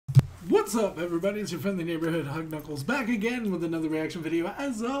What's up, everybody? It's your friendly neighborhood Hug Knuckles back again with another reaction video.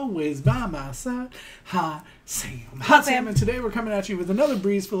 As always, by my side, Hot Sam. Hot Sam, and today we're coming at you with another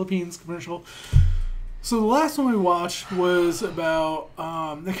Breeze Philippines commercial. So the last one we watched was about,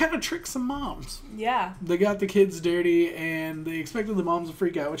 they kind of tricked some moms. Yeah. They got the kids dirty and they expected the moms to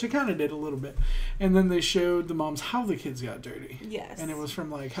freak out, which they kind of did a little bit. And then they showed the moms how the kids got dirty. Yes. And it was from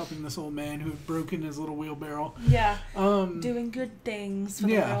like helping this old man who had broken his little wheelbarrow. Yeah. Doing good things for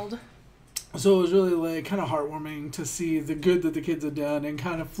the world. So it was really like kind of heartwarming to see the good that the kids had done and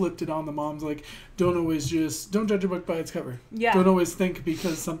kind of flipped it on the moms. Like, don't judge a book by its cover. Yeah. Don't always think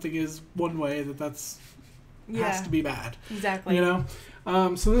because something is one way that's has to be bad. Exactly. You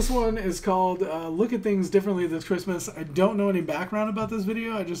know? So this one is called Look at Things Differently This Christmas. I don't know any background about this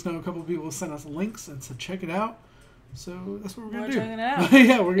video. I just know a couple people sent us links and said check it out. So that's what we're going to do. Checking it out.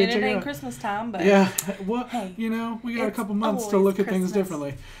 Yeah, we're going to check it out. It ain't Christmas time, but... Yeah. Well, hey, you know, we got a couple months to look at things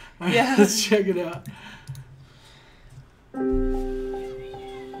differently. Yeah. Let's check it out.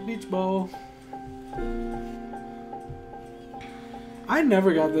 Beach ball. I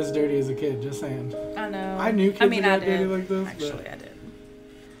never got this dirty as a kid, just saying. I know. I knew kids that got dirty like this. Actually, I did.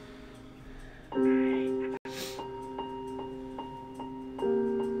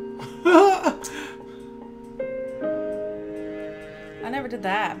 I never did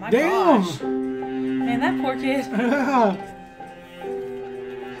that. My gosh. Man, that poor kid.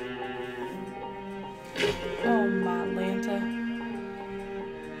 Oh my Lanta.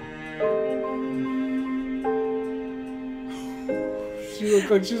 She looks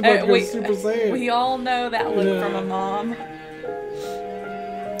like she's about to go Super Saiyan. We all know that look from a mom.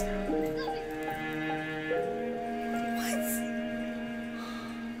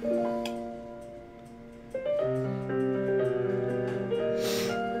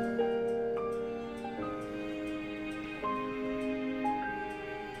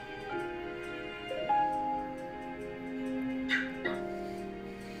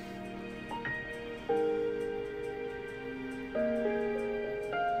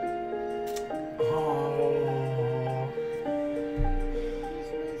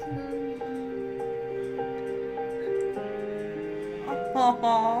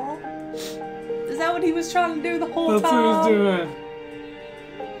 Aww. Is that what he was trying to do the whole time? That's what he was doing.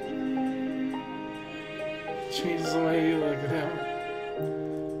 Changes the way you look at him.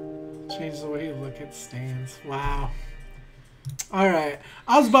 Changes the way you look at Stans. Wow. Alright.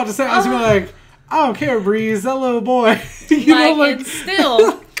 I was about to say, I was gonna be like, I don't care, Breeze, that little boy. You know, like, and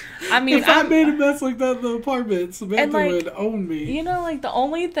still, I mean, if I made a mess like that in the apartment, Samantha would own me. You know, like, the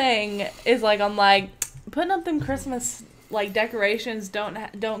only thing is, like, I'm like, putting up them Christmas like decorations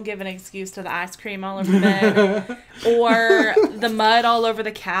don't give an excuse to the ice cream all over the bed or the mud all over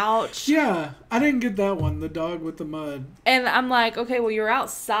the couch. Yeah, I didn't get that one, the dog with the mud. And I'm like, okay, well, you're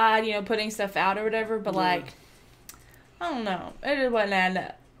outside, you know, putting stuff out or whatever, but like, I don't know, it just wasn't adding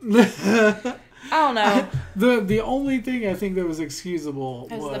up. I don't know. The only thing I think that was excusable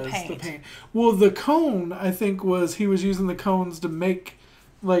was the paint. Well, the cone, I think, was he was using the cones to make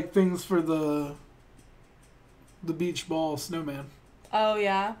like things for the beach ball snowman. Oh,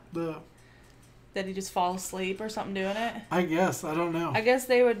 yeah? Did he just fall asleep or something doing it? I guess. I don't know. I guess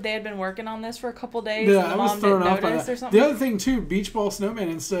they had been working on this for a couple days. Yeah, and the I was mom thrown didn't off by notice that. Or something. The other thing, too, beach ball snowman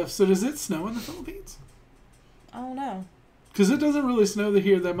and stuff. So does it snow in the Philippines? I don't know. Because it doesn't really snow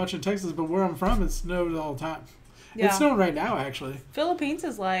here that much in Texas, but where I'm from, it snows all the time. Yeah. It's snowing right now, actually. Philippines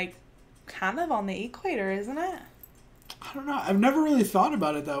is like kind of on the equator, isn't it? I don't know. I've never really thought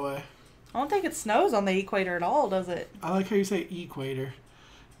about it that way. I don't think it snows on the equator at all, does it? I like how you say equator,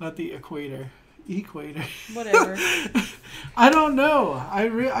 not the equator. Equator. Whatever. I don't know.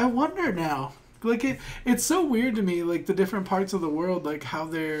 I wonder now. Like it's so weird to me, like the different parts of the world, like how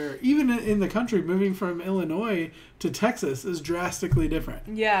they're, even in the country, moving from Illinois to Texas is drastically different.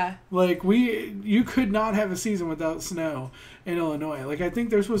 Yeah. Like you could not have a season without snow in Illinois. Like I think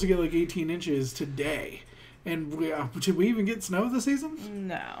they're supposed to get like 18 inches today. And did we even get snow this season?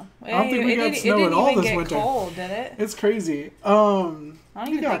 No. I don't think we got snow at all this winter. It didn't even get cold, did it? It's crazy. I don't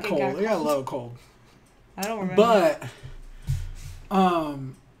even got think cold. It got cold. It got low cold. I don't remember. But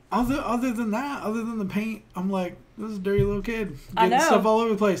other than that, other than the paint, I'm like, this is a dirty little kid getting stuff all over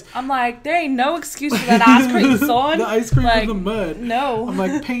the place. I'm like, there ain't no excuse for that ice cream, son. The ice cream with the mud. No. I'm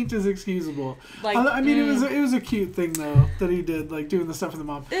like, paint is excusable. Like, I mean, it was a cute thing though that he did, like doing the stuff with the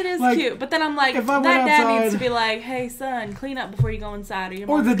mom. It is like, cute, but then I'm like, if that dad needs to be like, hey son, clean up before you go inside, or your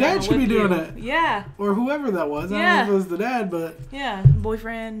or the dad should be doing it. Yeah. Or whoever that was. I don't know if it was the dad, but yeah,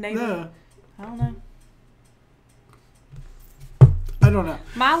 boyfriend, neighbor. Yeah. I don't know. I don't know.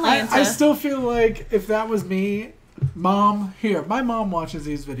 My Lanta. I still feel like if that was me, Mom, here, my mom watches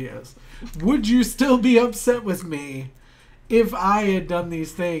these videos. Would you still be upset with me if I had done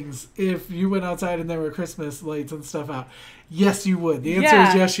these things, if you went outside and there were Christmas lights and stuff out? Yes, you would. The answer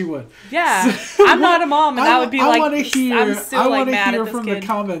is yes, you would. Yeah. So, I'm not a mom, and that would be like, I want to hear, I'm still like mad at this from kid. The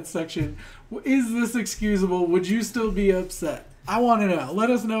comments section. Is this excusable? Would you still be upset? I want to know. Let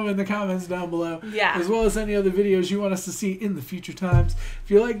us know in the comments down below. Yeah. As well as any other videos you want us to see in the future times.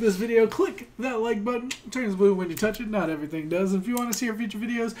 If you like this video, click that like button. It turns blue when you touch it. Not everything does. If you want to see our future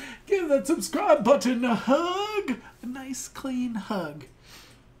videos, give that subscribe button a hug. A nice, clean hug.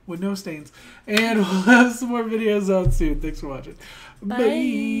 With no stains. And we'll have some more videos out soon. Thanks for watching. Bye.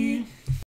 Bye.